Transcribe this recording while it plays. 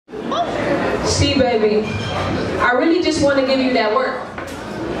See, baby, I really just want to give you that work.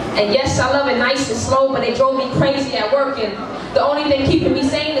 And yes, I love it nice and slow, but they drove me crazy at work, and the only thing keeping me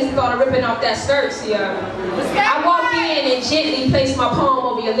sane is the thought of ripping off that skirt. See, I walk in and gently place my palm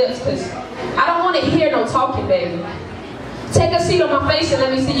over your lips, because I don't want to hear no talking, baby. Take a seat on my face and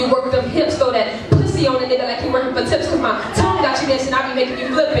let me see you work them hips, throw that pussy on the nigga like you working for tips, because my tongue got you dancing, I be making you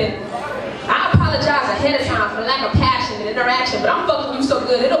flipping. I apologize ahead of time for lack of passion and interaction, but I'm fucking you so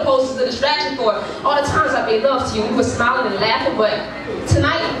good, it'll pose as a distraction for all the times I made love to you. We were smiling and laughing, but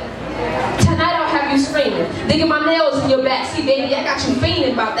tonight I'll have you screaming, digging my nails in your back. See, baby, I got you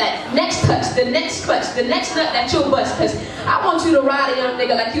fiending about that next touch, the next clutch, the next nut that you'll bust, because I want you to ride a young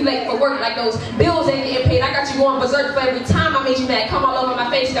nigga like you late for work, like those bills ain't getting paid. I got you going berserk for every time I made you mad. Come all over my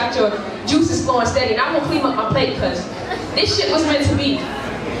face, got your juices flowing steady, and I won't clean up my plate, because this shit was meant to be.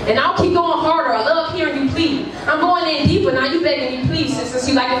 And I'll keep going harder. I love hearing you plead. I'm going in deeper now. You begging me, please, since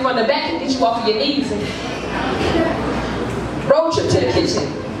you like it from the back and get you off of your knees. And road trip to the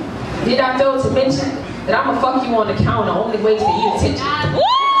kitchen. Did I fail to mention that I'ma fuck you on the counter? Only way to get you attention.